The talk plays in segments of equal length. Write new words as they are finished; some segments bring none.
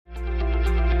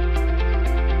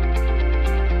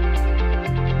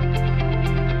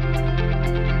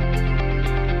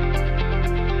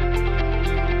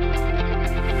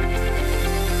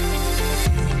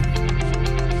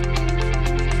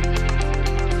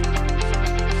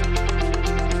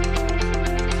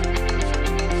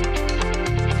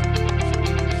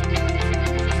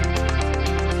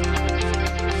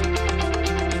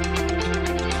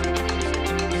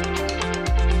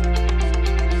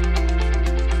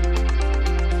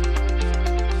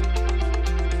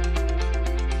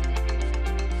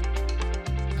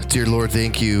Dear Lord,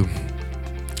 thank you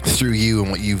through you and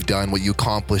what you've done, what you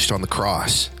accomplished on the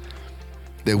cross,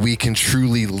 that we can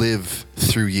truly live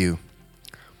through you.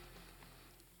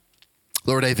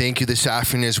 Lord, I thank you this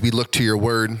afternoon as we look to your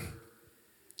word,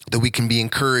 that we can be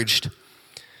encouraged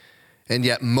and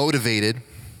yet motivated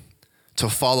to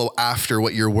follow after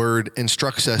what your word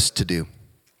instructs us to do.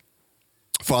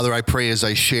 Father, I pray as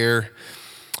I share,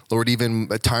 Lord, even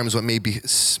at times what maybe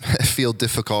feel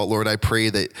difficult, Lord, I pray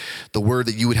that the word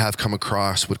that you would have come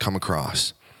across would come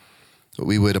across. That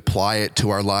we would apply it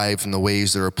to our lives in the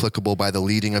ways that are applicable by the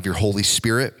leading of your Holy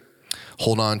Spirit.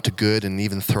 Hold on to good and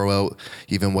even throw out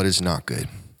even what is not good.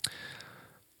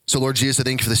 So Lord Jesus, I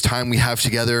thank you for this time we have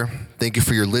together. Thank you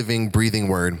for your living, breathing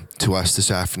word to us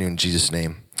this afternoon. In Jesus'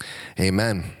 name,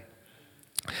 amen.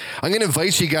 I'm going to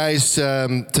invite you guys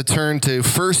to turn to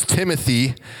 1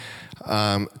 Timothy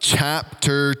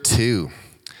chapter 2.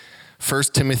 1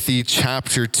 Timothy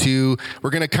chapter 2. We're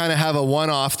going to kind of have a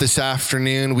one-off this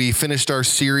afternoon. We finished our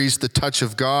series, The Touch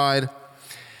of God.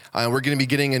 We're going to be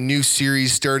getting a new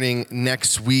series starting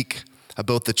next week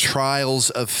about the trials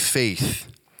of faith.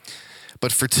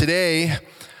 But for today,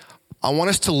 I want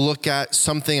us to look at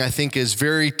something I think is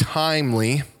very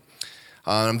timely.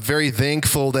 I'm very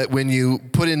thankful that when you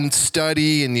put in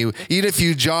study and even if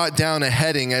you jot down a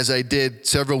heading, as I did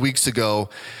several weeks ago,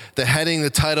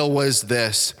 the title was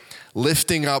this: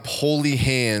 Lifting Up Holy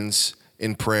Hands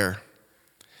in Prayer.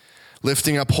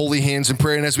 Lifting up holy hands in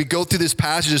prayer. And as we go through this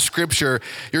passage of scripture,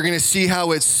 you're going to see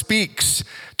how it speaks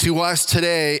to us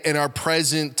today in our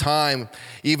present time,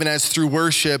 even as through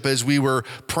worship, as we were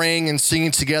praying and singing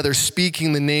together,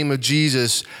 speaking the name of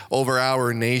Jesus over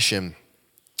our nation.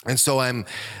 And so I'm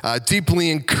deeply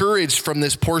encouraged from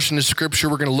this portion of scripture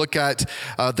we're going to look at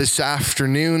this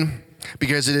afternoon,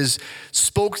 because it has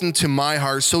spoken to my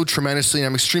heart so tremendously. And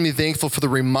I'm extremely thankful for the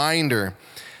reminder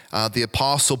the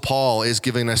Apostle Paul is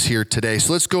giving us here today.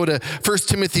 So let's go to 1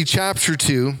 Timothy chapter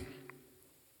 2.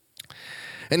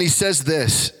 And he says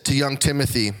this to young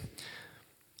Timothy.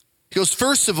 He goes,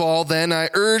 "First of all, then, I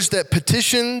urge that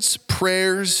petitions,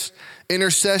 prayers,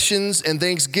 intercessions, and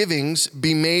thanksgivings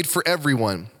be made for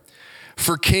everyone,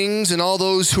 for kings and all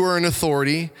those who are in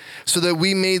authority, so that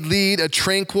we may lead a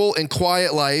tranquil and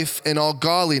quiet life in all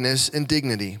godliness and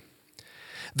dignity.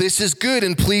 This is good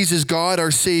and pleases God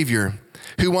our Savior,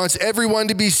 who wants everyone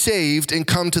to be saved and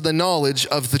come to the knowledge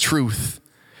of the truth.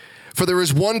 For there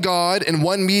is one God and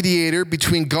one mediator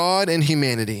between God and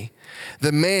humanity,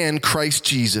 the man Christ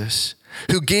Jesus,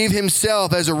 who gave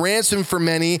himself as a ransom for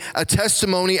many, a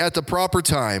testimony at the proper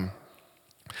time.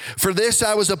 For this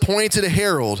I was appointed a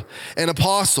herald, an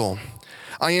apostle.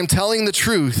 I am telling the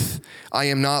truth, I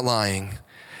am not lying,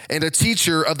 and a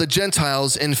teacher of the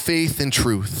Gentiles in faith and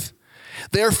truth.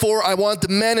 Therefore I want the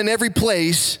men in every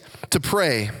place to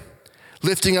pray,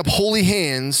 lifting up holy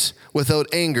hands without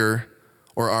anger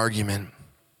or argument."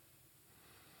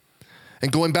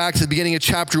 And going back to the beginning of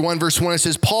chapter 1, verse 1, it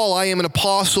says, "Paul, I am an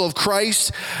apostle of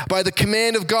Christ by the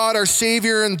command of God our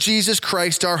Savior and Jesus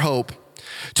Christ our hope.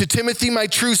 To Timothy, my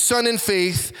true son in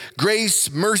faith,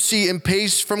 grace, mercy, and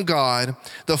peace from God,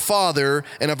 the Father,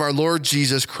 and of our Lord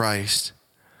Jesus Christ.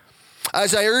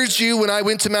 As I urged you when I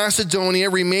went to Macedonia,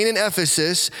 remain in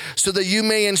Ephesus so that you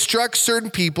may instruct certain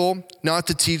people not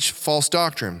to teach false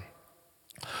doctrine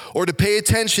or to pay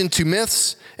attention to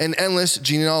myths and endless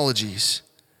genealogies.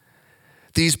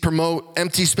 These promote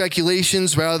empty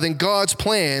speculations rather than God's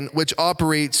plan, which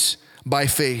operates by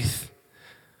faith.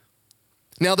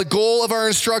 Now the goal of our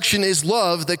instruction is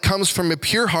love that comes from a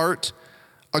pure heart,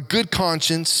 a good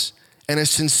conscience, and a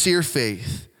sincere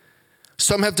faith.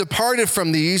 Some have departed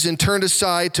from these and turned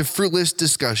aside to fruitless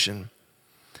discussion.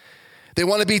 They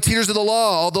want to be teachers of the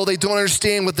law, although they don't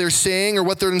understand what they're saying or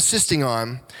what they're insisting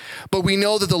on. But we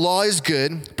know that the law is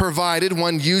good, provided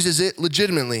one uses it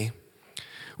legitimately.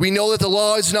 We know that the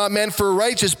law is not meant for a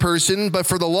righteous person, but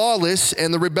for the lawless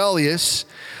and the rebellious,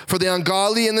 for the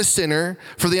ungodly and the sinner,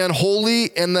 for the unholy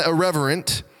and the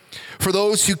irreverent, for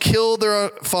those who kill their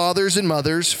fathers and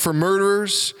mothers, for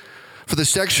murderers, for the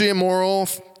sexually immoral,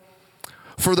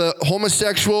 for the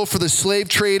homosexual, for the slave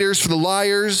traders, for the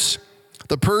liars,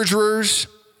 the perjurers,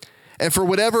 and for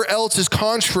whatever else is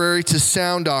contrary to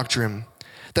sound doctrine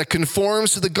that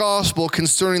conforms to the gospel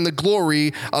concerning the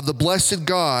glory of the blessed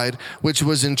God, which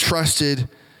was entrusted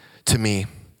to me."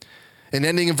 And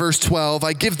ending in verse 12,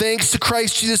 "I give thanks to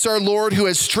Christ Jesus our Lord, who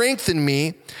has strengthened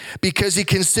me because he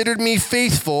considered me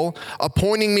faithful,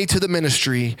 appointing me to the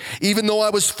ministry, even though I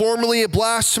was formerly a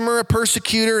blasphemer, a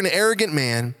persecutor, an arrogant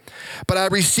man. But I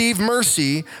received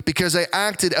mercy because I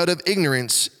acted out of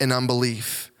ignorance and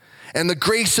unbelief. And the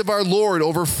grace of our Lord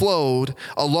overflowed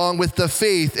along with the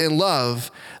faith and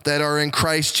love that are in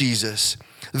Christ Jesus.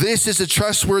 This is a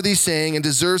trustworthy saying and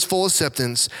deserves full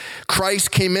acceptance.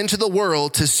 Christ came into the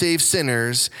world to save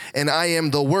sinners, and I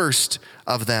am the worst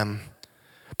of them.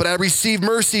 But I received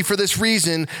mercy for this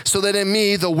reason, so that in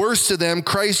me, the worst of them,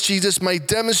 Christ Jesus might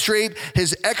demonstrate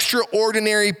his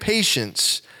extraordinary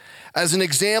patience as an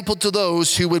example to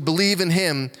those who would believe in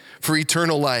him for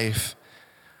eternal life.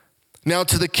 Now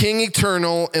to the King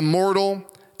eternal, immortal,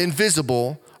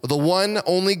 invisible, the one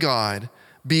only God,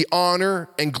 be honor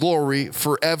and glory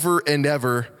forever and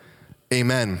ever.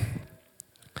 Amen.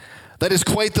 That is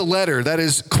quite the letter. That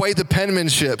is quite the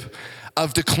penmanship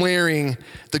of declaring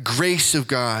the grace of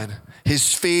God,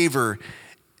 his favor,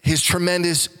 his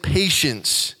tremendous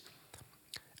patience.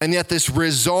 And yet this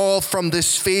resolve from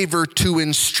this favor to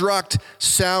instruct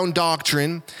sound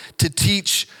doctrine, to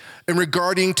teach in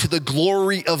regarding to the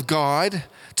glory of God,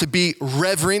 to be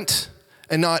reverent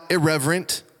and not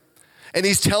irreverent. And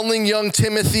he's telling young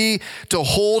Timothy to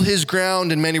hold his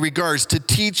ground in many regards, to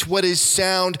teach what is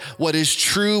sound, what is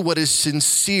true, what is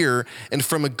sincere, and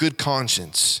from a good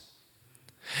conscience.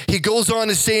 He goes on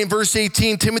to say in verse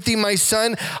 18, Timothy, my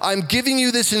son, I'm giving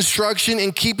you this instruction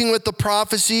in keeping with the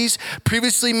prophecies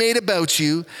previously made about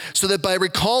you, so that by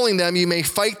recalling them you may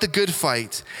fight the good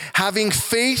fight, having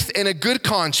faith and a good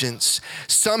conscience.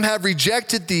 Some have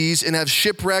rejected these and have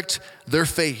shipwrecked their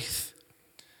faith.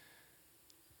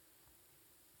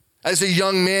 As a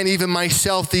young man, even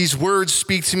myself, these words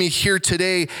speak to me here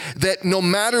today, that no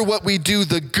matter what we do,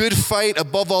 the good fight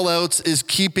above all else is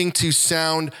keeping to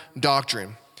sound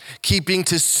doctrine, keeping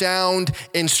to sound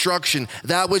instruction,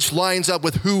 that which lines up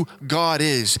with who God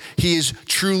is. He is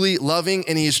truly loving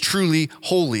and he is truly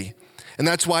holy. And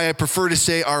that's why I prefer to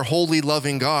say our holy,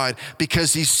 loving God,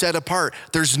 because he's set apart.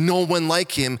 There's no one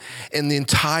like him in the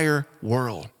entire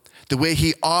world. The way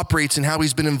he operates and how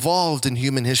he's been involved in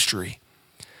human history.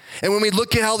 And when we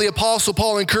look at how the Apostle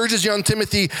Paul encourages young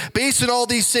Timothy, based on all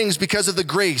these things, because of the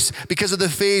grace, because of the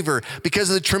favor, because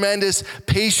of the tremendous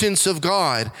patience of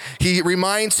God, he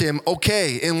reminds him,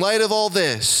 okay, in light of all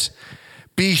this,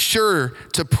 be sure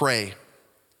to pray,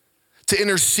 to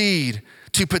intercede,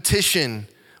 to petition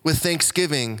with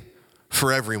thanksgiving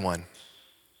for everyone.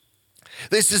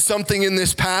 This is something in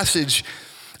this passage,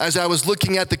 as I was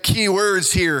looking at the key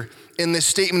words here in this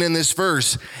statement, in this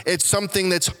verse, it's something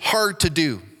that's hard to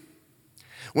do.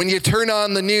 When you turn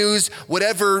on the news,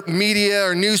 whatever media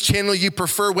or news channel you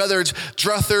prefer, whether it's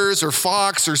Druthers or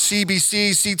Fox or CBC,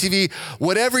 CTV,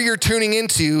 whatever you're tuning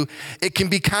into, it can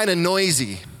be kind of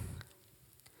noisy.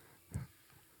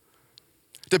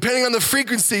 Depending on the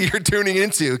frequency you're tuning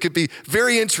into, it could be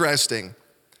very interesting.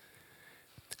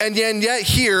 And yet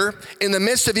here, in the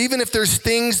midst of, even if there's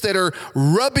things that are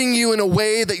rubbing you in a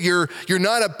way that you're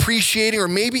not appreciating, or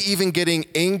maybe even getting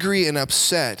angry and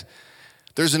upset,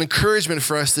 there's an encouragement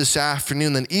for us this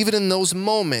afternoon that even in those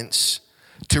moments,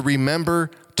 to remember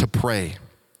to pray.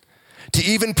 To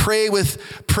even pray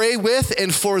with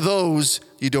and for those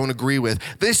you don't agree with.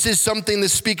 This is something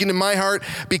that's speaking to my heart,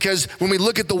 because when we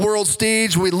look at the world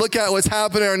stage, when we look at what's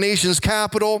happening in our nation's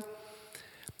capital,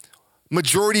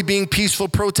 majority being peaceful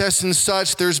protests and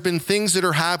such, there's been things that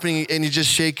are happening and you just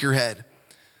shake your head.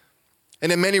 And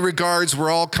in many regards,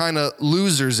 we're all kind of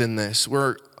losers in this.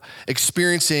 We're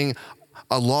experiencing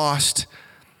a lost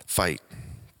fight.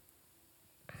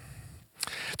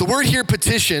 The word here,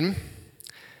 petition,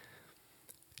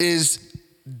 is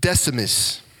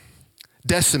decimus.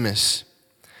 Decimus.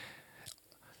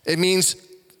 It means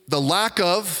the lack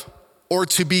of or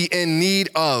to be in need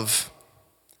of.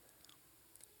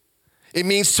 It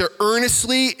means to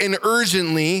earnestly and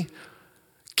urgently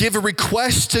give a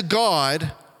request to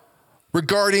God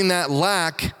regarding that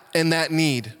lack and that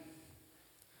need.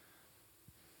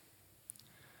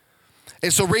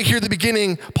 And so right here at the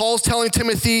beginning, Paul's telling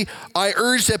Timothy, I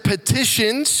urge that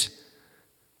petitions,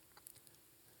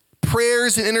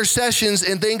 prayers and intercessions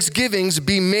and thanksgivings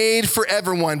be made for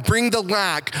everyone. Bring the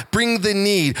lack, bring the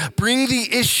need, bring the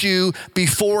issue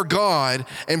before God,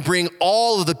 and bring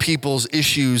all of the people's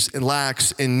issues and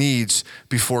lacks and needs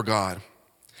before God.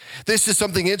 This is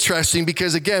something interesting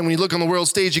because, again, when you look on the world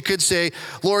stage, you could say,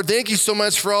 Lord, thank you so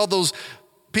much for all those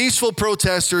peaceful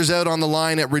protesters out on the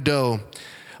line at Rideau.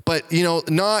 But,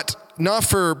 not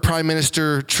for Prime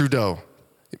Minister Trudeau.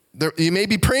 You may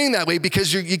be praying that way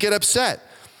because you get upset.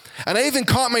 And I even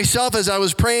caught myself as I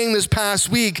was praying this past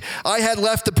week, I had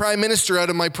left the Prime Minister out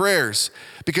of my prayers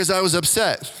because I was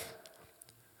upset.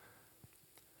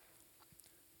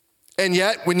 And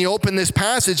yet, when you open this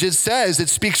passage, it says, it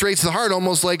speaks right to the heart,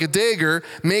 almost like a dagger,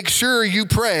 make sure you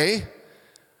pray,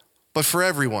 but for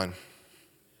everyone.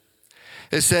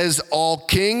 It says, all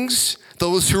kings,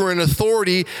 those who are in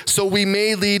authority, so we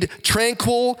may lead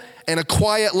tranquil and a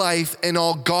quiet life in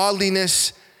all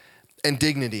godliness and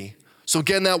dignity. So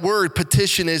again, that word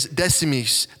petition is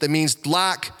decimis, that means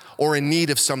lack or in need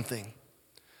of something.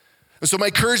 And so my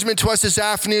encouragement to us this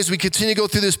afternoon as we continue to go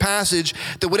through this passage,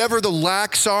 that whatever the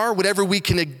lacks are, whatever we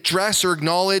can address or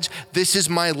acknowledge, this is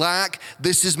my lack,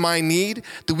 this is my need,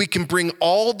 that we can bring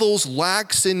all those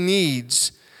lacks and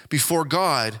needs before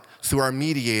God through our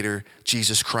mediator,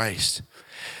 Jesus Christ.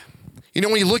 You know,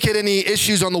 when you look at any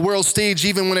issues on the world stage,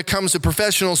 even when it comes to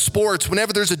professional sports,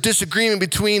 whenever there's a disagreement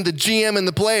between the GM and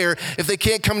the player, if they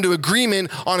can't come to agreement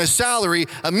on a salary,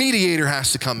 a mediator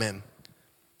has to come in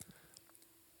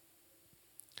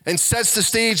and sets the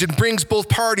stage and brings both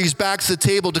parties back to the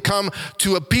table to come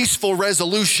to a peaceful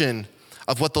resolution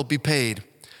of what they'll be paid.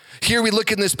 Here we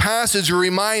look in this passage, a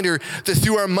reminder that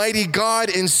through our mighty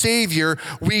God and Savior,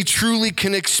 we truly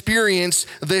can experience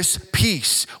this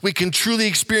peace. We can truly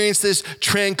experience this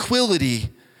tranquility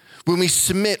when we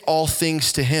submit all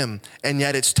things to Him, and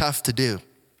yet it's tough to do.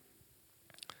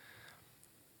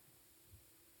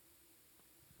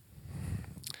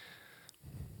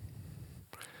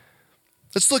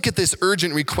 Let's look at this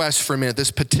urgent request for a minute,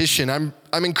 this petition. I'm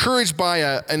encouraged by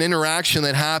an interaction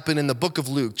that happened in the book of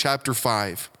Luke, chapter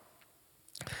 5.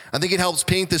 I think it helps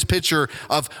paint this picture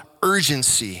of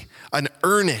urgency, an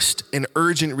earnest and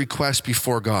urgent request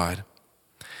before God.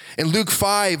 In Luke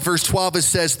 5, verse 12, it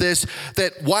says this,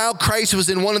 that while Christ was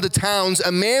in one of the towns,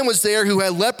 a man was there who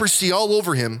had leprosy all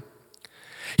over him.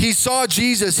 He saw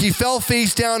Jesus, he fell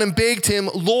face down and begged him,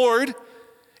 Lord,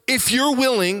 if you're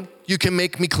willing, you can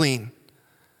make me clean.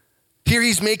 Here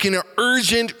he's making an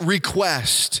urgent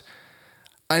request,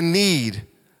 a need.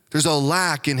 There's a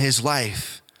lack in his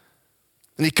life.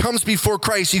 And he comes before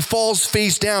Christ, he falls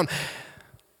face down.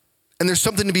 And there's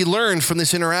something to be learned from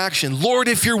this interaction. Lord,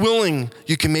 if you're willing,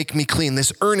 you can make me clean.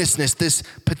 This earnestness, this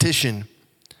petition.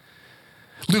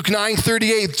 Luke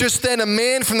 9:38, just then a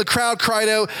man from the crowd cried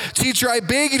out, Teacher, I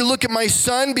beg you to look at my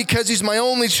son because he's my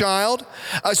only child.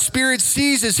 A spirit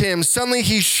seizes him. Suddenly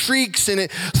he shrieks and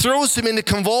it throws him into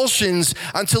convulsions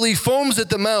until he foams at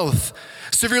the mouth,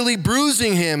 severely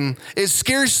bruising him. It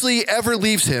scarcely ever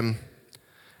leaves him.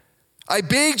 I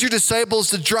begged your disciples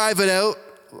to drive it out,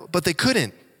 but they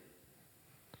couldn't.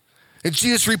 And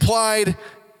Jesus replied,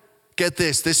 get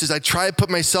this, I try to put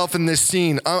myself in this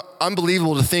scene.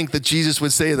 Unbelievable to think that Jesus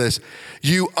would say this.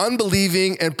 You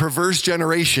unbelieving and perverse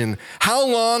generation, how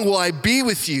long will I be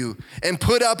with you and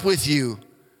put up with you?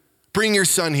 Bring your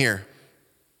son here.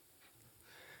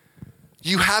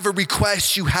 You have a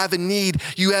request, you have a need,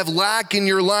 you have lack in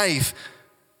your life.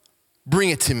 Bring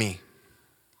it to me.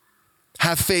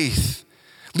 Have faith.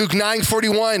 Luke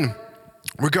 9:41,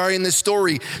 regarding this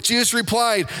story, Jesus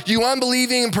replied, you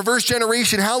unbelieving and perverse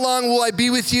generation, how long will I be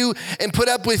with you and put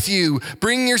up with you?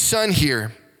 Bring your son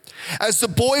here. As the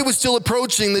boy was still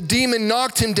approaching, the demon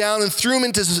knocked him down and threw him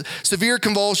into severe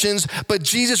convulsions, but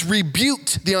Jesus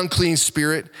rebuked the unclean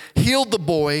spirit, healed the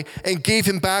boy, and gave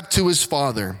him back to his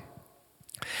father.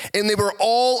 And they were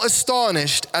all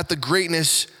astonished at the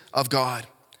greatness of God.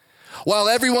 While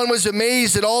everyone was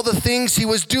amazed at all the things he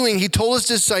was doing, he told his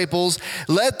disciples,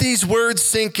 let these words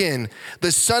sink in.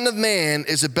 The Son of Man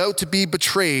is about to be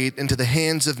betrayed into the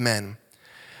hands of men.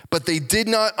 But they did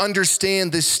not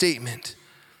understand this statement,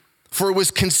 for it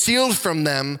was concealed from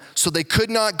them, so they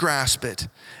could not grasp it,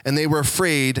 and they were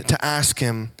afraid to ask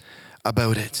him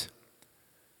about it.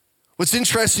 What's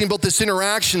interesting about this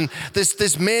interaction,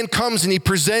 this man comes and he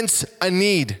presents a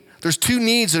need. There's two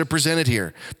needs that are presented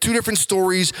here. Two different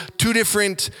stories, two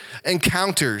different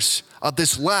encounters of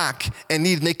this lack and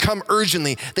need. And they come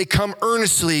urgently. They come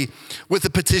earnestly with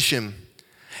a petition.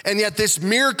 And yet this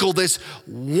miracle, this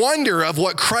wonder of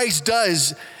what Christ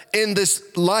does in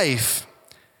this life,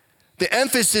 the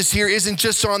emphasis here isn't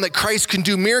just on that Christ can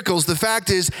do miracles. The fact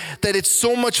is that it's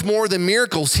so much more than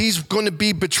miracles. He's going to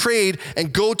be betrayed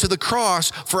and go to the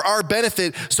cross for our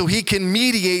benefit so he can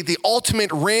mediate the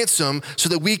ultimate ransom so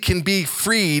that we can be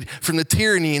freed from the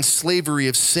tyranny and slavery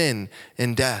of sin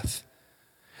and death.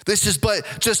 This is but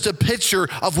just a picture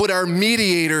of what our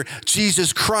mediator,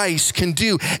 Jesus Christ, can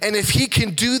do. And if he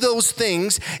can do those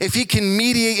things, if he can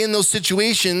mediate in those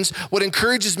situations, what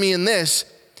encourages me in this,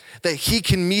 that he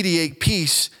can mediate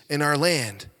peace in our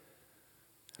land.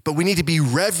 But we need to be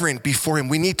reverent before him.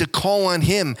 We need to call on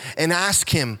him and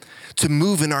ask him to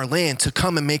move in our land, to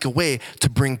come and make a way to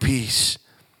bring peace.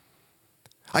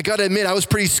 I got to admit, I was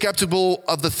pretty skeptical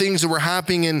of the things that were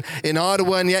happening in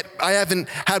Ottawa, and yet I haven't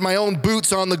had my own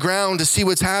boots on the ground to see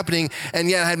what's happening, and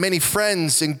yet I had many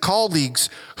friends and colleagues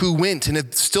who went and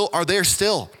are there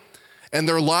still. and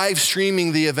they're live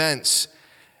streaming the events.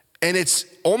 And it's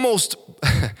almost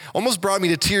brought me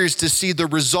to tears to see the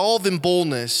resolve and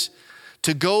boldness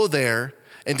to go there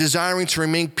and desiring to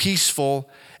remain peaceful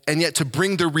and yet to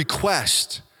bring their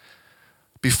request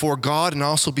before God and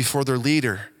also before their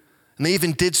leader. And they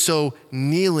even did so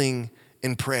kneeling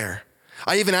in prayer.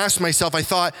 I even asked myself, I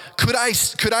thought, could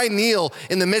I kneel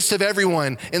in the midst of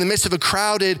everyone, in the midst of a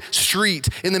crowded street,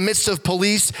 in the midst of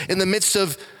police, in the midst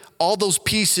of all those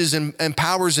pieces and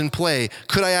powers in play?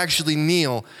 Could I actually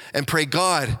kneel and pray,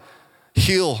 God,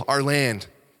 heal our land?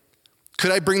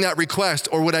 Could I bring that request?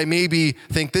 Or would I maybe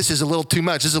think, this is a little too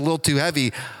much, this is a little too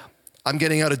heavy, I'm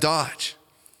getting out of Dodge?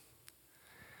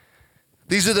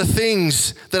 These are the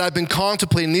things that I've been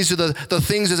contemplating. These are the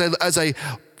things as I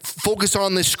focus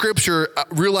on this scripture,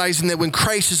 realizing that when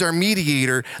Christ is our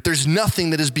mediator, there's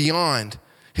nothing that is beyond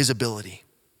his ability.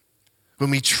 When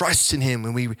we trust in him,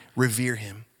 when we revere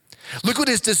him. Look what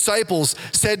his disciples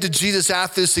said to Jesus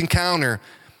after this encounter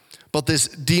about this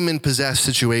demon-possessed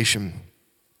situation.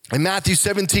 In Matthew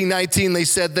 17:19, they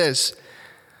said this.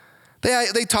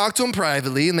 They talked to him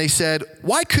privately and they said,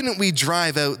 why couldn't we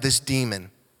drive out this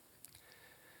demon?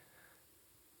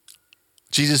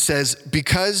 Jesus says,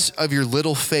 because of your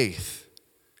little faith,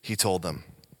 he told them.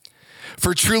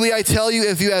 For truly I tell you,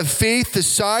 if you have faith the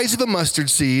size of a mustard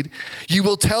seed, you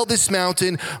will tell this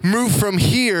mountain, move from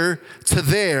here to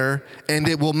there, and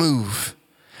it will move.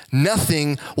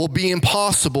 Nothing will be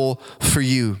impossible for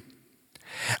you.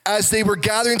 As they were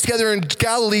gathering together in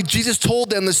Galilee, Jesus told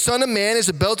them, the Son of Man is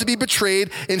about to be betrayed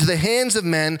into the hands of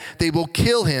men. They will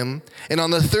kill him, and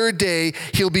on the third day,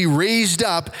 he'll be raised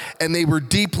up, and they were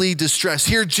deeply distressed.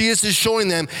 Here, Jesus is showing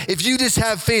them, if you just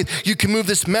have faith, you can move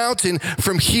this mountain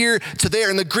from here to there.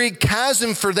 And the great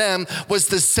chasm for them was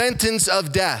the sentence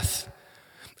of death.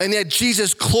 And yet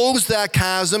Jesus closed that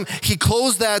chasm. He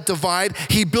closed that divide.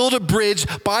 He built a bridge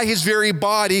by his very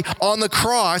body on the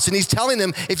cross. And he's telling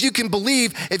them, if you can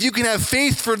believe, if you can have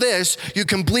faith for this, you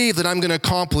can believe that I'm going to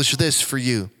accomplish this for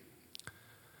you.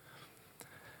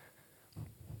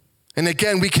 And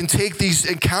again, we can take these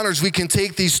encounters, we can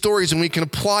take these stories, and we can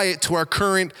apply it to our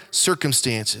current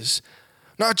circumstances.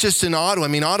 Not just in Ottawa. I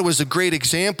mean, Ottawa is a great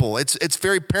example. It's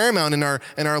very paramount in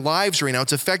our lives right now.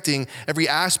 It's affecting every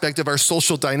aspect of our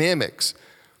social dynamics.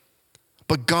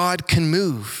 But God can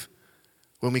move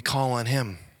when we call on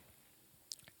him.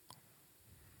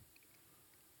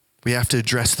 We have to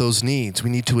address those needs. We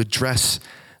need to address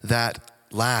that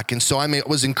lack. And so I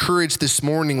was encouraged this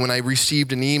morning when I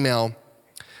received an email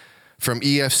from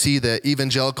EFC, the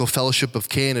Evangelical Fellowship of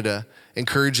Canada,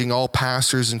 encouraging all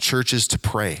pastors and churches to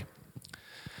pray.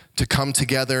 To come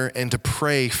together and to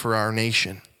pray for our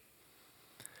nation.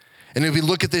 And if we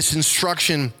look at this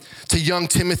instruction to young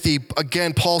Timothy,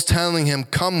 again, Paul's telling him,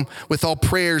 come with all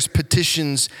prayers,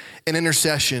 petitions, and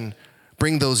intercession.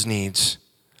 Bring those needs.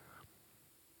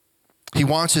 He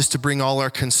wants us to bring all our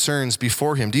concerns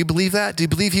before him. Do you believe that? Do you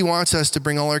believe he wants us to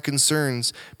bring all our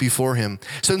concerns before him?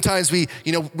 Sometimes we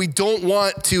don't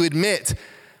want to admit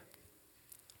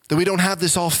that we don't have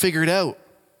this all figured out.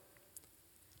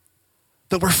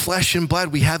 That we're flesh and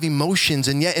blood, we have emotions,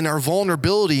 and yet in our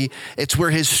vulnerability, it's where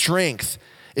his strength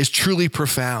is truly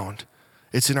profound.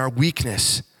 It's in our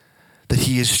weakness that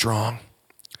he is strong.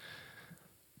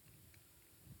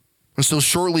 And so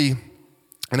shortly,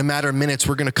 in a matter of minutes,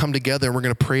 we're going to come together and we're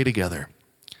going to pray together.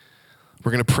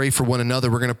 We're going to pray for one another.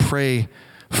 We're going to pray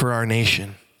for our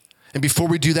nation. And before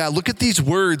we do that, look at these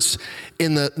words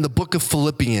in the book of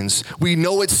Philippians. We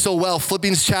know it so well.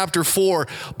 Philippians chapter 4.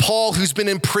 Paul, who's been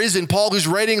in prison, Paul, who's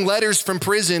writing letters from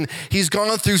prison, he's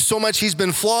gone through so much. He's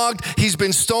been flogged, he's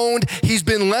been stoned, he's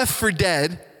been left for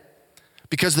dead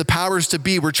because the powers to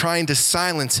be were trying to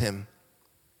silence him.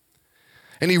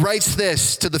 And he writes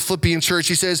this to the Philippian church.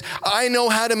 He says, I know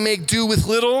how to make do with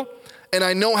little, and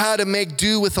I know how to make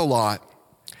do with a lot.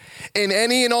 In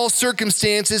any and all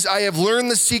circumstances, I have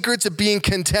learned the secrets of being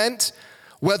content,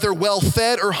 whether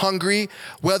well-fed or hungry,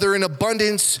 whether in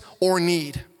abundance or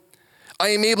need. I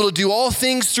am able to do all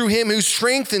things through him who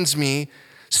strengthens me.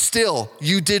 Still,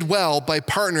 you did well by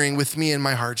partnering with me in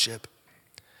my hardship.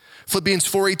 Philippians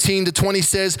 4:18-20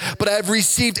 says, but I have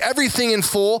received everything in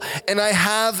full, and I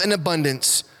have an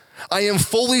abundance. I am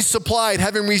fully supplied,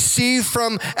 having received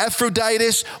from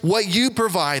Epaphroditus what you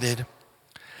provided.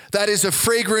 That is a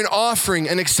fragrant offering,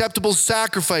 an acceptable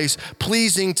sacrifice,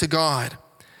 pleasing to God.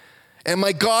 And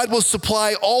my God will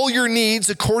supply all your needs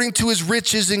according to his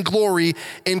riches and glory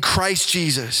in Christ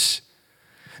Jesus.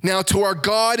 Now to our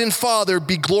God and Father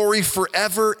be glory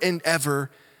forever and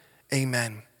ever.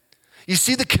 Amen. You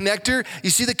see the connector? You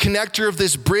see the connector of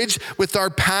this bridge with our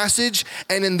passage,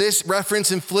 and in this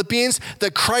reference in Philippians,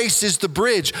 that Christ is the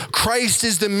bridge. Christ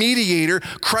is the mediator.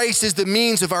 Christ is the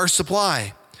means of our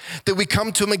supply. That we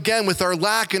come to him again with our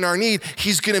lack and our need.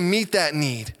 He's gonna meet that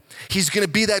need. He's gonna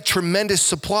be that tremendous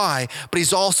supply, but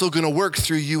he's also gonna work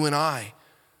through you and I.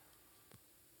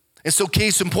 And so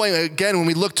case in point, again, when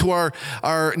we look to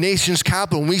our nation's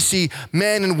capital, when we see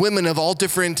men and women of all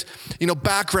different,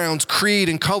 backgrounds, creed,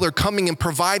 and color coming and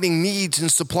providing needs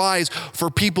and supplies for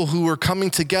people who are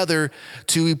coming together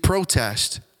to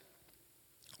protest.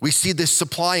 We see this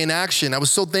supply in action. I was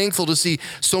so thankful to see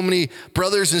so many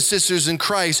brothers and sisters in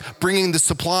Christ bringing the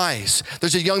supplies.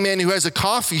 There's a young man who has a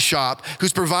coffee shop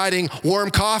who's providing warm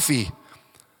coffee.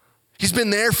 He's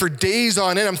been there for days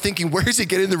on end. I'm thinking, where is he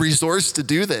getting the resource to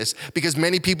do this? Because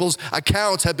many people's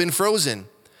accounts have been frozen.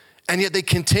 And yet they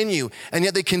continue. And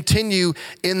yet they continue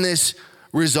in this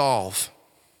resolve.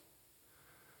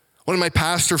 One of my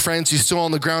pastor friends who's still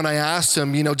on the ground, I asked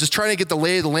him, just trying to get the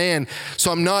lay of the land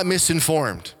so I'm not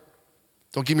misinformed.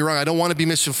 Don't get me wrong, I don't want to be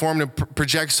misinformed and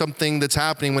project something that's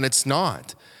happening when it's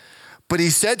not. But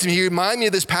he said to me, he reminded me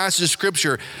of this passage of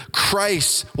scripture,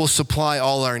 Christ will supply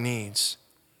all our needs.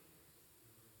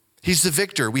 He's the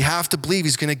victor. We have to believe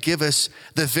he's going to give us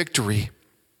the victory.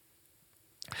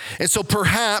 And so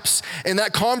perhaps in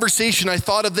that conversation, I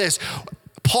thought of this.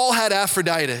 Paul had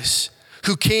Epaphroditus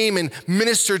who came and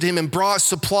ministered to him and brought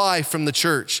supply from the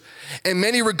church. In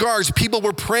many regards, people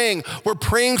were praying. We're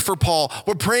praying for Paul.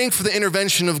 We're praying for the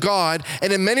intervention of God.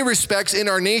 And in many respects in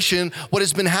our nation, what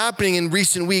has been happening in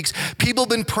recent weeks, people have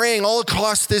been praying all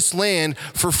across this land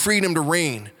for freedom to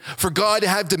reign, for God to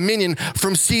have dominion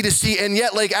from sea to sea. And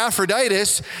yet, like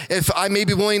Epaphroditus, if I may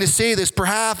be willing to say this,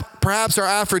 perhaps our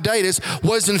Epaphroditus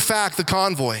was in fact the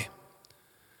convoy.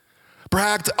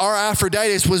 Perhaps our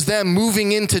Epaphroditus was them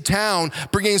moving into town,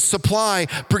 bringing supply,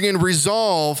 bringing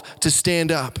resolve to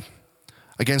stand up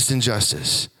against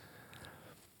injustice.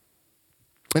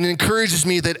 And it encourages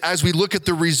me that as we look at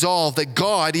the resolve that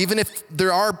God, even if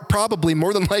there are probably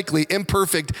more than likely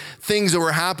imperfect things that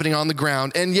were happening on the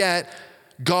ground, and yet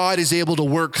God is able to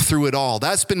work through it all.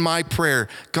 That's been my prayer,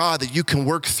 God, that you can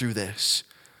work through this.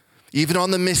 Even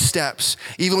on the missteps,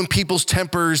 even when people's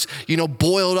tempers,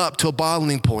 boiled up to a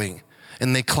boiling point,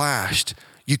 and they clashed,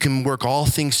 you can work all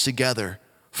things together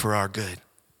for our good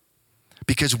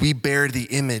because we bear the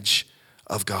image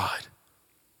of God.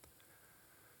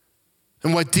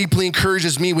 And what deeply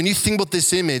encourages me, when you think about this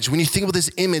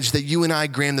image that you and I,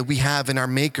 Graham, that we have in our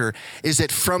Maker, is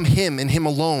that from him and him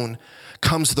alone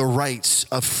comes the rights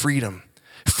of freedom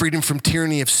from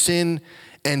tyranny of sin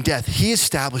and death. He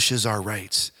establishes our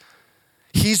rights.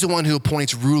 He's the one who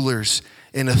appoints rulers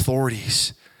and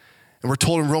authorities. And we're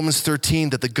told in Romans 13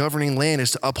 that the governing land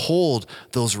is to uphold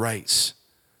those rights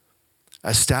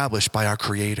established by our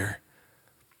Creator.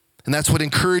 And that's what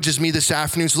encourages me this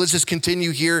afternoon. So let's just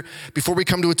continue here before we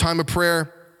come to a time of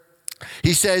prayer.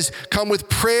 He says, come with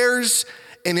prayers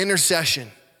and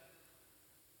intercession,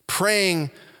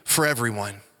 praying for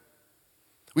everyone.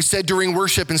 We said during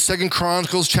worship in 2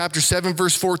 Chronicles chapter 7,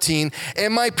 verse 14,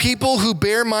 and my people who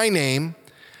bear my name,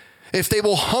 if they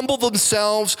will humble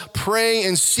themselves, pray,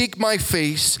 and seek my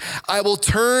face, I will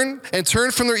turn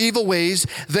from their evil ways.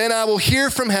 Then I will hear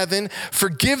from heaven,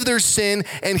 forgive their sin,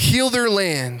 and heal their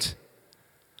land.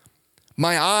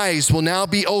 My eyes will now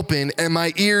be open and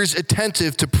my ears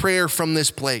attentive to prayer from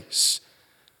this place.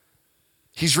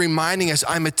 He's reminding us,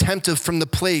 I'm attentive from the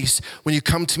place when you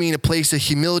come to me in a place of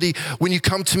humility, when you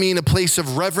come to me in a place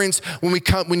of reverence, when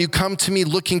you come to me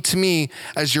looking to me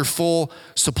as your full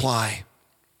supply.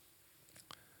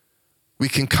 We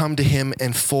can come to him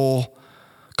in full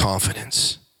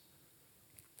confidence.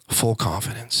 Full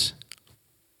confidence.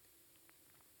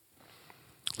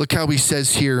 Look how he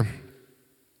says here.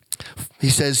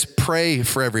 He says, pray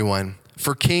for everyone,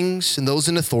 for kings and those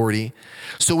in authority,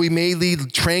 so we may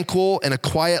lead tranquil and a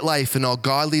quiet life in all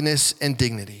godliness and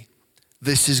dignity.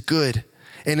 This is good,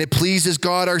 and it pleases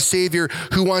God our Savior,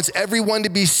 who wants everyone to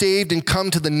be saved and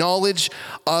come to the knowledge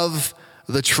of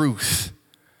the truth.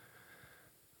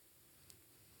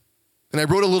 And I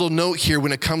wrote a little note here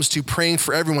when it comes to praying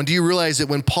for everyone. Do you realize that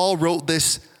when Paul wrote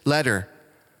this letter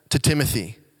to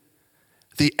Timothy,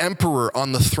 the emperor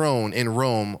on the throne in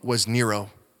Rome was Nero?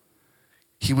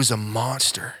 He was a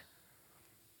monster.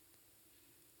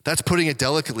 That's putting it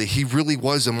delicately. He really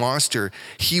was a monster.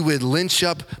 He would lynch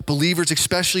up believers,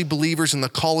 especially believers in the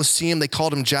Colosseum. They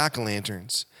called them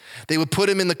jack-o'-lanterns. They would put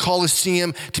him in the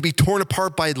Colosseum to be torn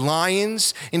apart by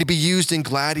lions and to be used in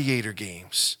gladiator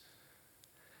games.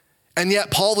 And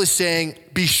yet Paul is saying,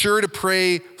 be sure to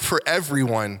pray for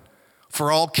everyone,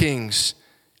 for all kings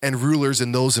and rulers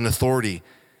and those in authority.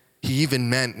 He even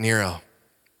meant Nero.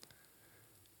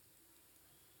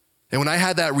 And when I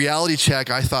had that reality check,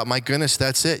 I thought, my goodness,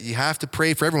 that's it. You have to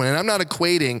pray for everyone. And I'm not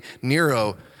equating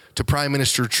Nero to Prime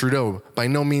Minister Trudeau. By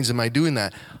no means am I doing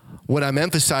that. What I'm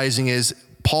emphasizing is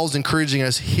Paul's encouraging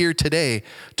us here today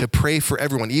to pray for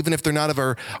everyone, even if they're not of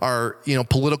our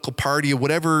political party or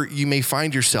whatever you may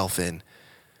find yourself in.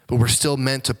 But we're still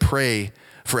meant to pray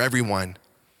for everyone.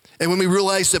 And when we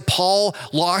realize that Paul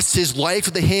lost his life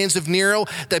at the hands of Nero,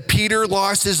 that Peter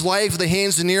lost his life at the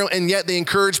hands of Nero, and yet they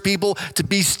encourage people to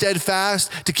be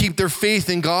steadfast, to keep their faith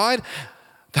in God,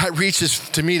 that reaches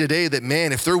to me today that,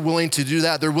 man, if they're willing to do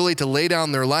that, they're willing to lay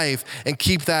down their life and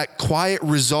keep that quiet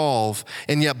resolve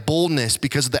and yet boldness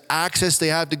because of the access they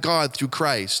have to God through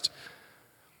Christ,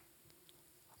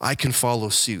 I can follow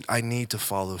suit. I need to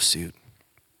follow suit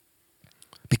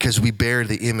because we bear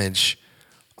the image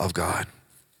of God.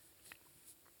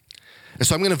 And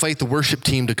so I'm going to invite the worship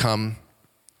team to come,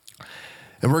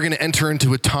 and we're going to enter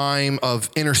into a time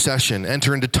of intercession,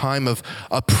 enter into time of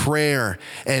a prayer,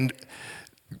 and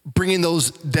bringing those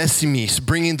decimes,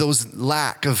 bringing those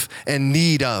lack of and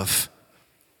need of.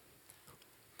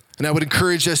 And I would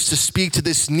encourage us to speak to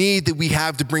this need that we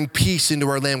have to bring peace into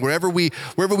our land. Wherever we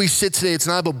sit today, it's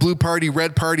not about blue party,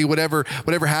 red party, whatever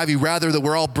have you. Rather, that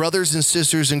we're all brothers and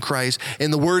sisters in Christ.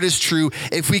 And the word is true.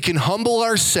 If we can humble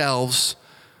ourselves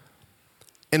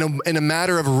in a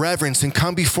matter of reverence and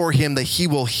come before him, that he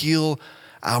will heal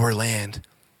our land.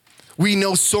 We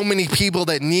know so many people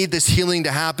that need this healing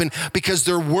to happen because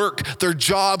their work, their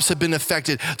jobs have been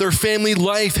affected. Their family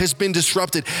life has been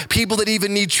disrupted. People that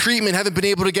even need treatment haven't been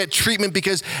able to get treatment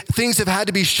because things have had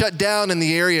to be shut down in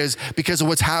the areas because of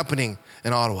what's happening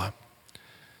in Ottawa.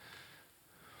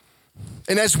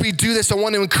 And as we do this, I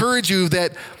want to encourage you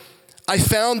that I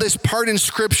found this part in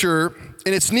Scripture,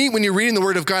 and it's neat when you're reading the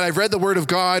Word of God. I've read the Word of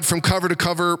God from cover to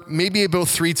cover maybe about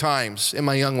 3 times in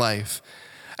my young life.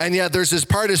 And yet there's this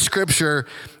part of Scripture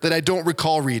that I don't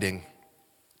recall reading.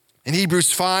 In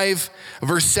Hebrews 5,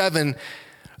 verse 7,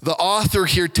 the author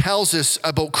here tells us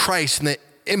about Christ and the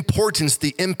importance,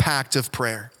 the impact of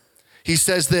prayer. He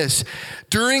says this: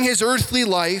 during his earthly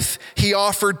life, he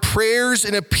offered prayers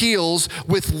and appeals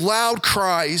with loud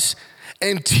cries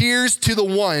and tears to the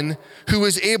one who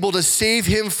was able to save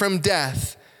him from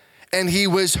death, and he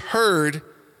was heard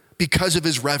because of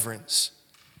his reverence.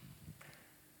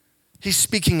 He's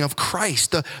speaking of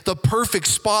Christ, the perfect,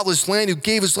 spotless Lamb who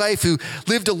gave his life, who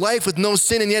lived a life with no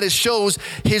sin, and yet it shows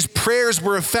his prayers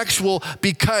were effectual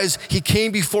because he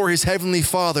came before his heavenly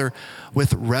Father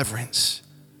with reverence.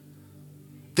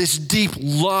 This deep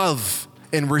love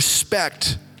and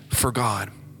respect for God.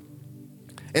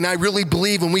 And I really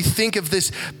believe when we think of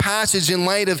this passage in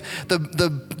light of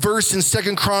the verse in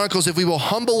 2 Chronicles, if we will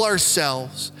humble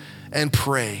ourselves and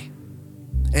pray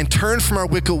and turn from our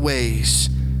wicked ways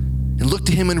and look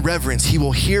to him in reverence, he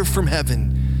will hear from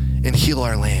heaven and heal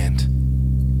our land.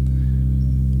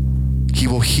 He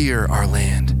will hear our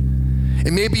land.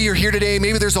 And maybe you're here today,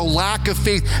 maybe there's a lack of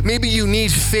faith. Maybe you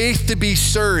need faith to be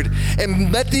stirred.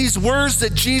 And let these words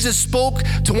that Jesus spoke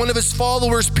to one of his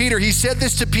followers, Peter, he said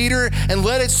this to Peter, and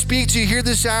let it speak to you here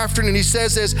this afternoon. He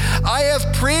says this: I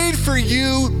have prayed for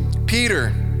you,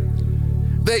 Peter,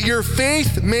 that your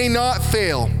faith may not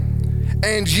fail.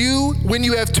 And you, when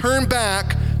you have turned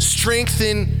back,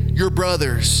 strengthen your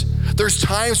brothers. There's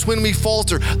times when we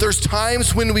falter. There's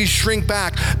times when we shrink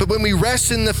back. But when we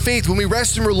rest in the faith, when we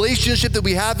rest in relationship that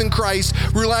we have in Christ,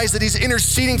 realize that he's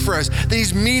interceding for us, that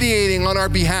he's mediating on our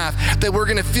behalf, that we're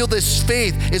going to feel this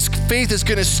faith. His faith is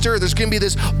going to stir. There's going to be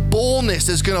this boldness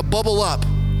that's going to bubble up.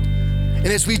 And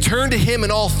as we turn to him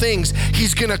in all things,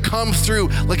 he's going to come through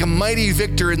like a mighty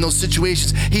victor in those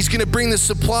situations. He's going to bring the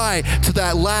supply to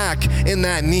that lack and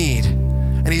that need.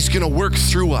 And he's going to work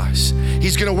through us.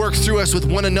 He's going to work through us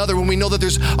with one another when we know that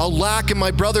there's a lack in my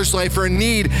brother's life or a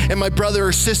need in my brother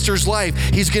or sister's life.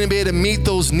 He's going to be able to meet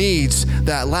those needs,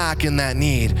 that lack and that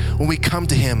need, when we come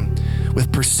to him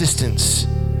with persistence,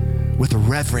 with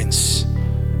reverence,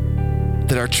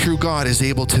 that our true God is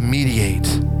able to mediate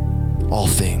all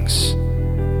things.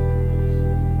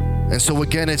 And so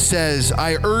again, it says,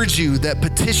 I urge you that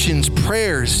petitions,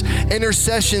 prayers,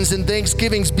 intercessions, and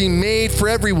thanksgivings be made for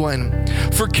everyone,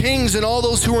 for kings and all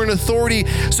those who are in authority,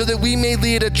 so that we may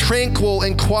lead a tranquil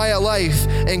and quiet life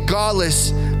and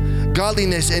godliness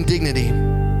and dignity.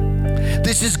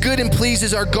 This is good and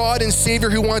pleases our God and Savior,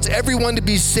 who wants everyone to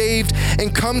be saved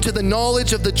and come to the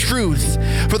knowledge of the truth.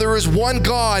 For there is one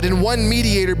God and one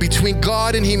mediator between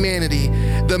God and humanity,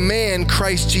 the man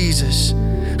Christ Jesus,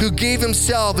 who gave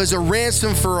himself as a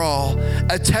ransom for all,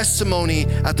 a testimony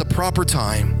at the proper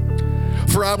time.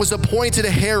 For I was appointed a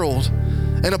herald,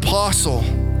 an apostle.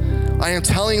 I am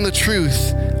telling the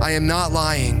truth. I am not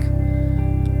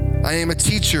lying. I am a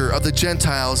teacher of the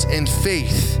Gentiles in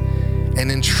faith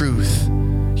and in truth.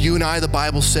 You and I, the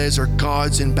Bible says, are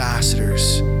God's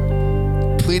ambassadors,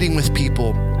 pleading with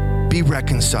people, be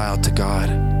reconciled to God.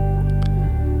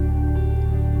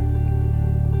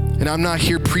 And I'm not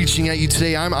here preaching at you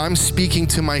today. I'm speaking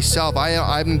to myself.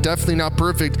 I'm definitely not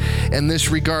perfect in this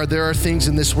regard. There are things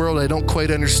in this world I don't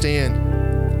quite understand.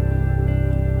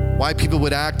 Why people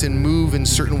would act and move in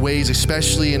certain ways,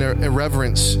 especially in a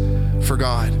reverence for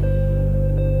God.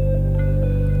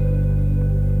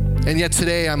 And yet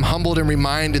today I'm humbled and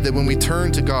reminded that when we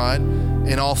turn to God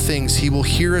in all things, He will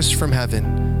hear us from heaven,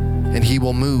 and He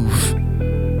will move,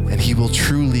 and He will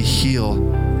truly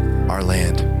heal our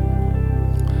land.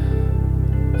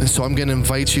 And so I'm going to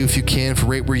invite you, if you can, for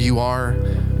right where you are.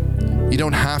 You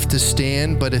don't have to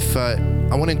stand, but if I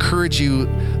want to encourage you,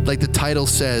 like the title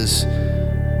says,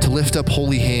 to lift up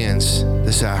holy hands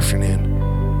this afternoon.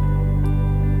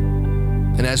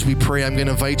 And as we pray, I'm going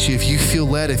to invite you, if you feel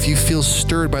led, if you feel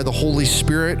stirred by the Holy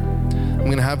Spirit, I'm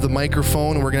going to have the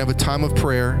microphone and we're going to have a time of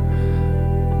prayer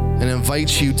and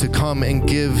invite you to come and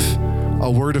give a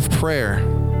word of prayer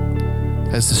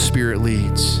as the Spirit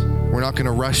leads. We're not going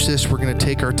to rush this. We're going to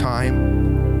take our time.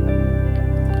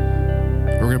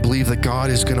 We're going to believe that God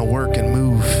is going to work and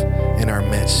move in our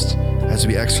midst as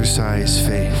we exercise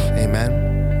faith. Amen.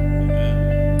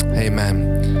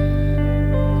 Amen.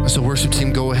 So worship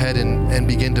team, go ahead and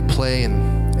begin to play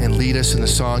and lead us in the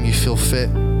song you feel fit.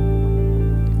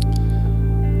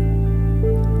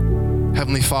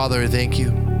 Heavenly Father, thank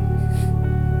you.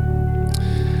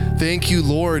 Thank you,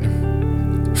 Lord,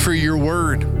 for your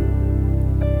word.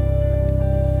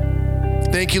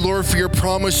 Thank you, Lord, for your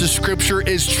promise. The scripture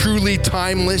is truly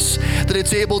timeless, that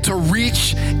it's able to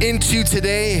reach into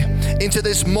today, into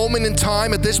this moment in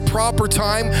time, at this proper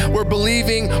time. We're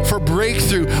believing for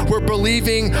breakthrough. We're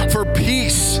believing for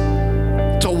peace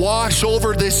to wash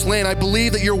over this land. I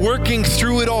believe that you're working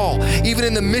through it all, even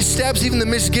in the missteps, even the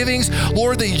misgivings,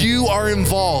 Lord, that you are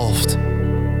involved.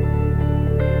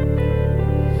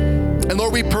 And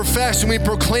Lord, we profess and we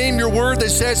proclaim your word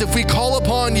that says if we call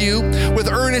upon you with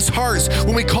earnest hearts,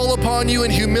 when we call upon you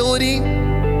in humility,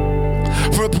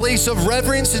 from a place of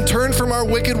reverence and turn from our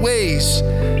wicked ways,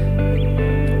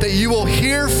 that you will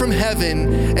hear from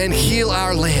heaven and heal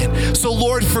our land. So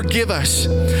Lord, forgive us.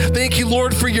 Thank you,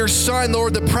 Lord, for your Son,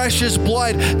 Lord, the precious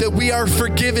blood that we are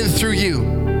forgiven through you.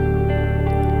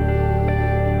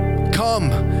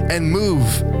 Come and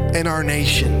move in our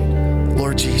nation,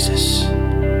 Lord Jesus.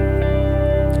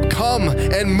 Come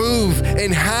and move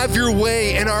and have your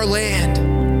way in our land.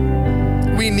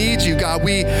 We need you, God.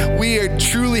 We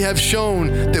truly have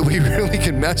shown that we really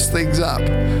can mess things up.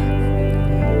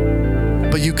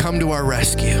 But you come to our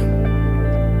rescue.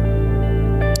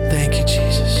 Thank you,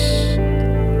 Jesus.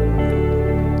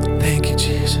 Thank you,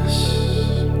 Jesus.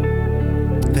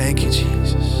 Thank you,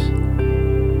 Jesus.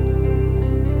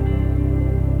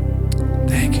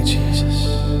 Thank you, Jesus.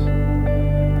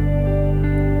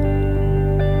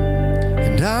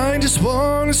 And I just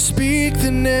want to speak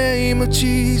the name of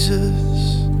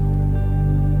Jesus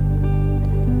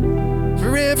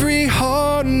for every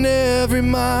heart and every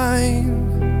mind.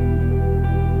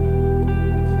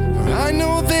 I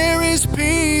know there is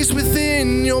peace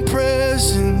within your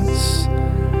presence.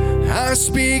 I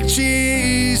speak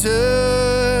Jesus.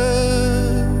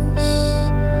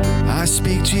 I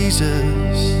speak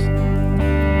Jesus.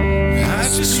 I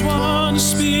just want to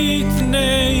speak the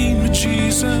name of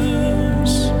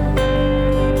Jesus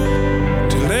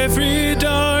till every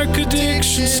dark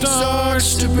addiction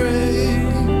starts to break.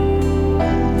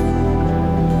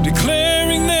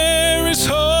 Declaring there is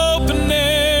hope and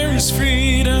there is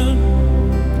freedom.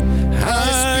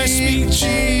 I speak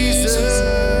Jesus,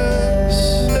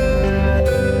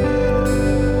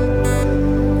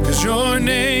 'cause your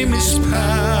name is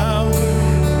power,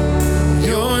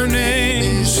 your name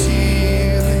is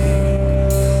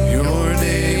healing, your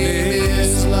name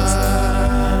is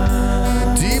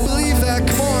life. Do you believe that?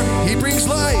 Come on. He brings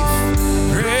life.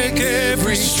 Break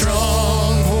every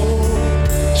stronghold,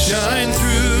 shine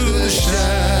through the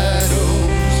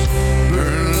shadows,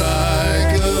 burn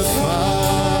like a fire.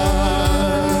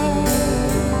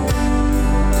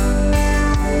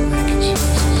 Thank you,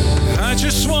 Jesus. I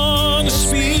just want to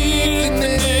speak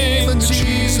the name of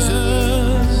Jesus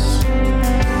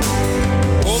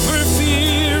over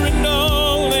fear and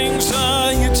all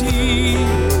anxiety.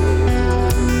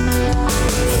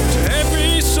 To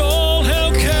every soul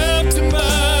held captive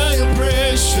by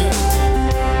oppression,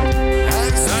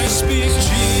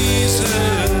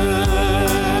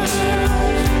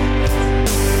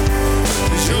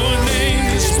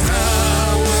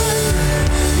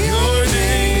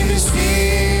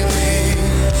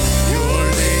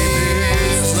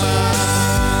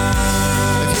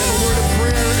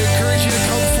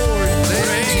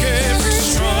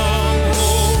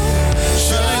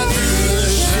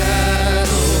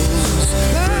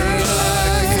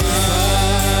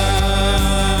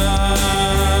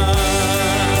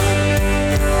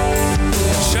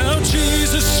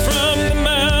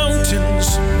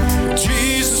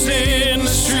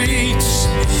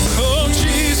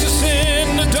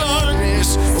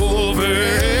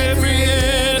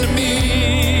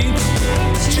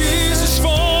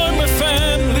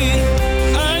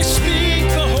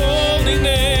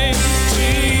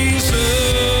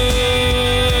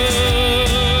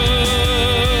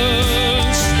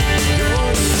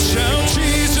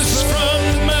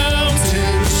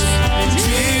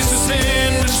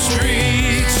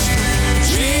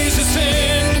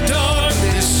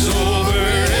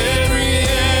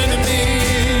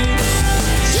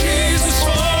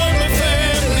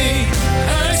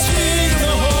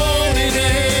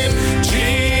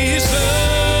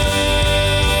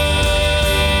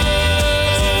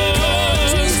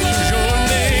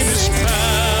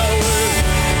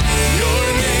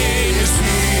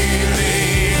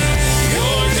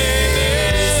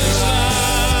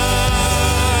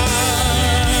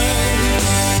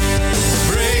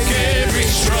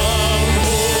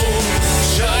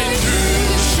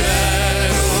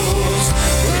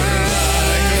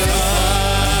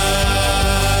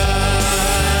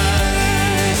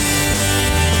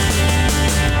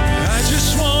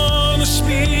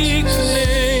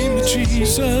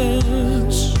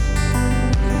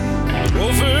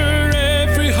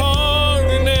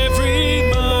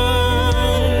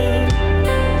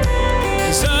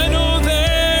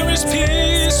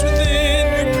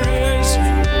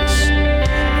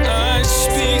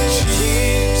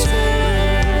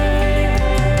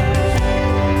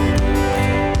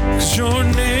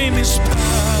 is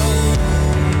power.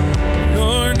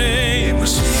 Your name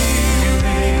is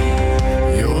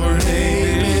healing. Your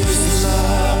name is life.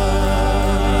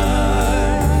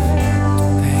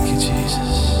 Thank you,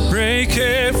 Jesus. Break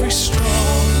every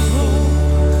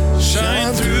stronghold.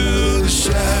 Shine through the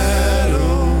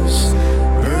shadows.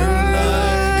 Burn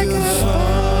like a fire.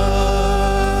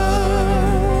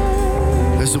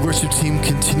 As the worship team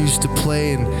continues to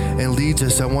play and leads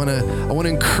us, I want to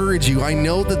encourage you. I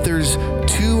know that there's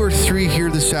 2 or 3 here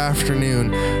this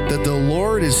afternoon that the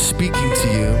Lord is speaking to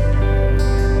you.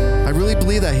 I really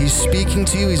believe that He's speaking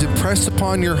to you. He's impressed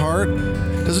upon your heart.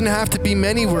 Doesn't have to be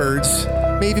many words,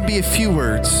 may even be a few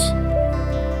words.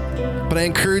 But I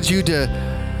encourage you to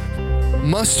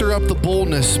muster up the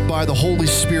boldness by the Holy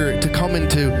Spirit to come and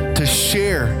to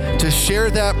share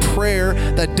that prayer,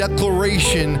 that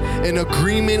declaration in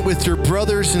agreement with your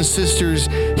brothers and sisters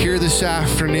here this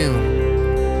afternoon.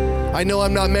 I know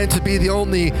I'm not meant to be the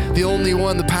only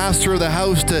one, the pastor of the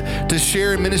house, to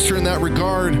share and minister in that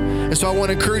regard. And so I want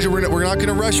to encourage you, we're not going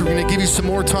to rush. We're going to give you some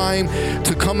more time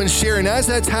to come and share. And as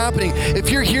that's happening, if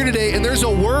you're here today and there's a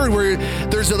word where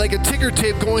there's like a ticker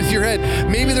tape going through your head,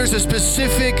 maybe there's a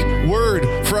specific word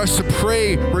for us to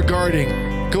pray regarding,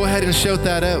 go ahead and shout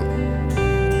that out.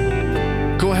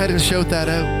 Go ahead and shout that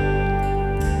out.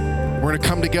 We're going to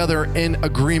come together in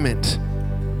agreement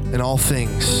in all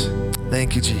things.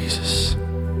 Thank you, Jesus.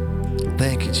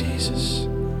 Thank you, Jesus.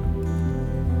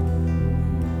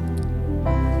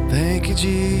 Thank you,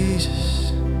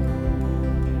 Jesus.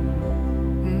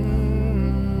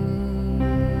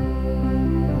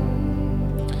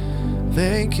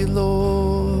 Thank you,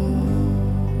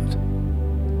 Lord.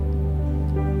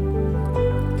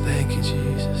 Thank you,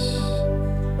 Jesus.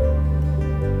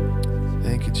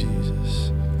 Thank you,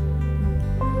 Jesus.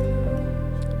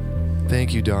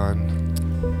 Thank you, Don.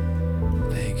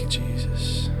 Thank you,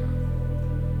 Jesus.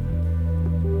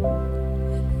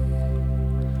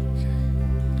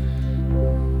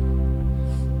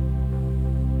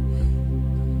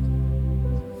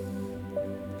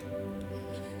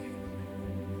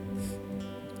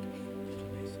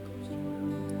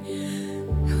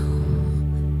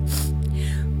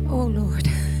 Oh Lord,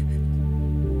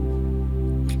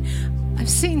 I've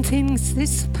seen things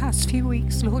this past few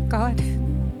weeks, Lord God,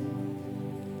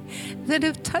 that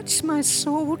have touched my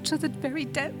soul to the very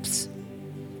depths.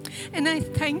 And I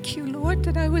thank you, Lord,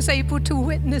 that I was able to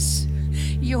witness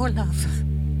your love.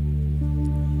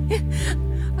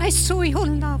 I saw your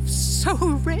love so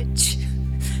rich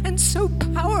and so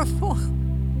powerful.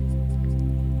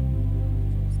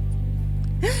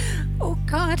 Oh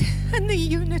God, and the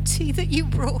unity that you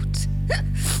brought.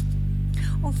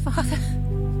 Oh Father,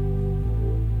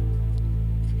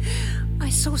 I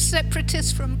saw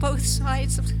separatists from both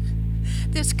sides of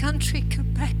this country,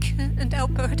 Quebec and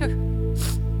Alberta.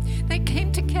 They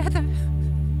came together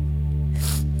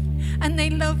and they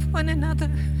loved one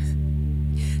another.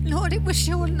 Lord, it was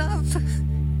your love.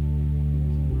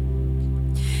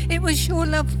 It was your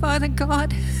love, Father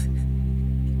God.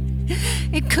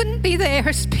 It couldn't be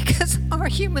theirs because our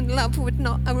human love would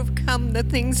not overcome the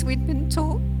things we'd been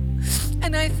taught.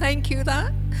 And I thank you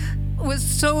that was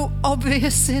so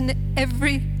obvious in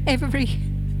every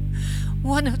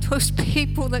one of those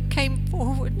people that came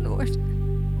forward, Lord.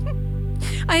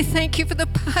 I thank you for the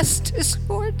pastors,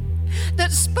 Lord,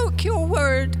 that spoke your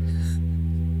word,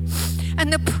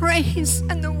 and the praise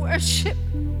and the worship.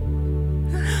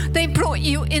 They brought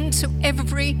you into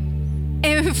every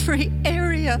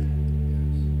area.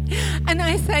 And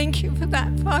I thank you for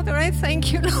that, Father. I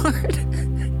thank you, Lord,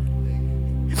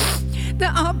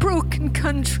 that our broken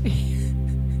country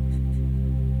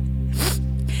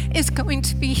is going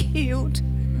to be healed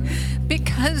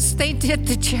because they did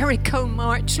the Jericho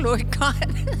march, Lord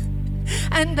God,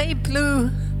 and they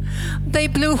blew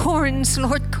horns,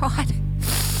 Lord God,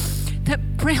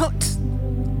 that brought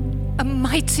a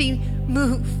mighty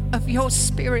move of your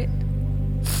Spirit.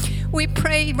 We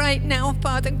pray right now,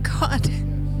 Father God,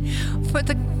 for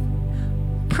the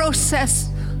process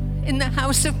in the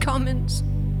House of Commons.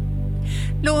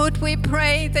 Lord, we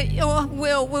pray that your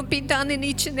will be done in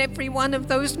each and every one of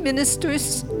those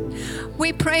ministers.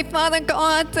 We pray, Father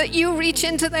God, that you reach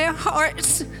into their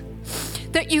hearts,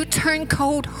 that you turn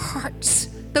cold hearts,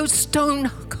 those stone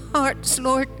hearts,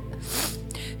 Lord,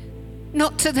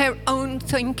 not to their own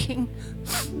thinking,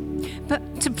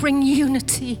 but to bring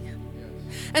unity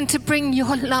and to bring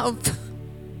your love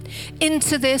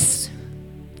into this.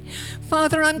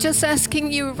 Father, I'm just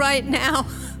asking you right now,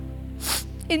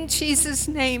 in Jesus'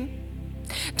 name,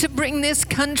 to bring this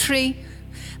country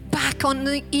back on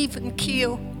the even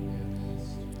keel.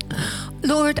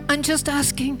 Lord, I'm just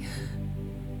asking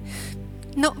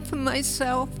not for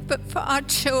myself, but for our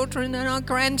children and our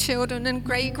grandchildren and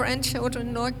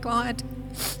great-grandchildren, Lord God.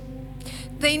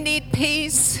 They need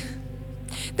peace.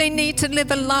 They need to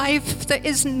live a life that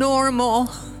is normal.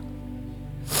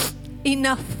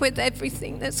 Enough with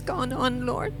everything that's gone on,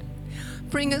 Lord.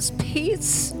 Bring us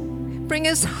peace. Bring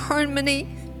us harmony.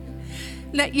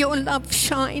 Let your love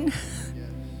shine.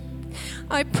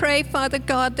 I pray, Father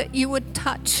God, that you would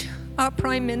touch our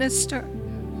Prime Minister.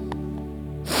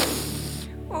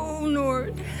 Oh,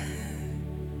 Lord.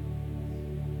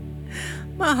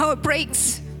 My heart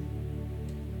breaks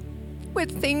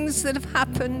with things that have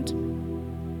happened.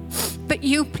 But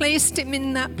you placed him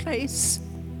in that place.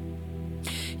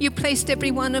 You placed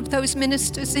every one of those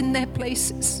ministers in their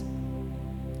places.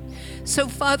 So,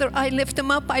 Father, I lift them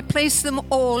up. I place them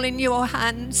all in your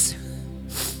hands.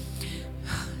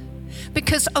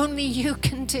 Because only you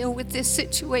can deal with this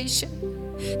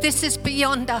situation. This is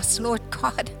beyond us, Lord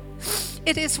God.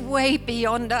 It is way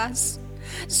beyond us.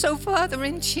 So, Father,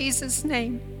 in Jesus'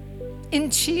 name,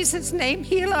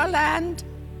 heal our land.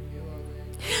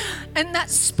 And that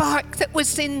spark that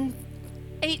was in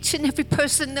each and every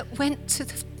person that went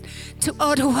to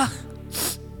Ottawa,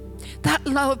 that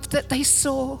love that they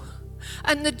saw,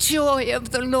 and the joy of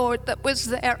the Lord that was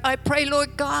there. I pray,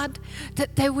 Lord God,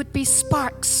 that there would be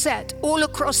sparks set all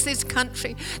across this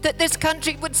country, that this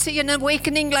country would see an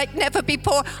awakening like never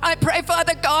before. I pray,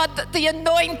 Father God, that the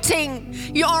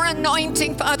anointing, your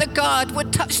anointing, Father God,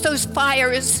 would touch those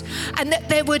fires, and that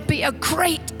there would be a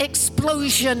great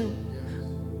explosion,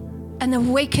 an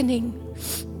awakening,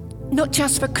 not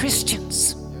just for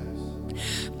Christians,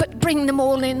 but bring them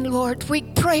all in, Lord. We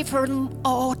pray for them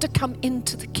all to come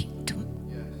into the kingdom.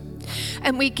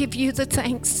 And we give you the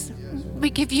thanks. We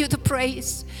give you the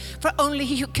praise, for only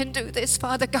you can do this,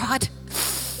 Father God.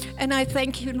 And I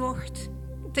thank you, Lord,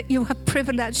 that you have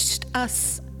privileged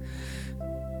us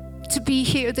to be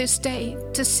here this day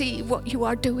to see what you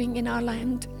are doing in our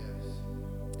land.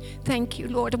 Thank you,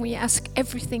 Lord, and we ask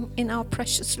everything in our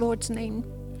precious Lord's name.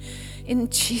 In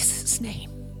Jesus' name,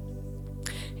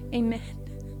 amen.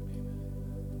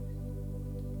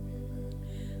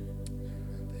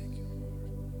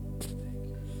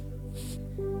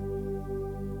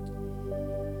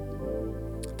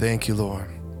 Thank you, Lord.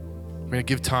 We're going to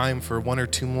give time for one or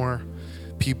two more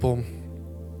people.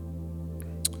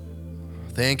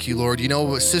 Thank you, Lord. You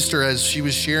know, sister, as she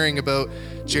was sharing about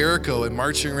Jericho and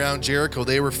marching around Jericho,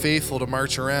 they were faithful to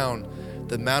march around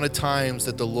the amount of times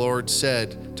that the Lord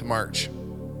said to march.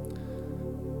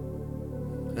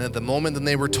 And at the moment that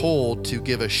they were told to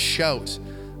give a shout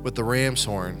with the ram's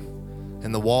horn,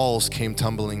 and the walls came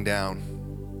tumbling down.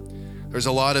 There's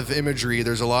a lot of imagery,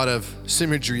 there's a lot of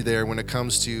symmetry there when it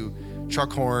comes to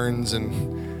truck horns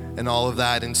and all of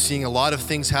that, and seeing a lot of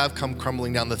things have come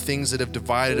crumbling down. The things that have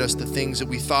divided us, the things that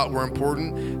we thought were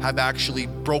important have actually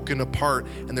broken apart,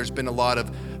 and there's been a lot of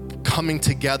coming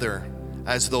together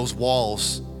as those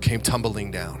walls came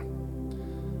tumbling down.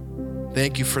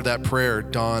 Thank you for that prayer,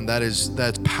 Dawn.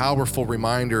 That's powerful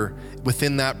reminder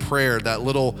within that prayer, that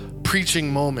little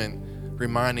preaching moment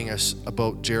reminding us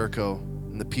about Jericho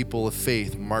and the people of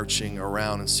faith marching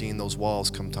around and seeing those walls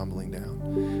come tumbling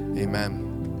down. Amen.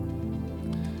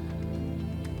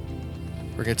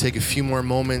 We're going to take a few more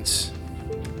moments.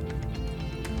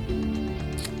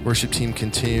 Worship team,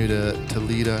 continue to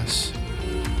lead us.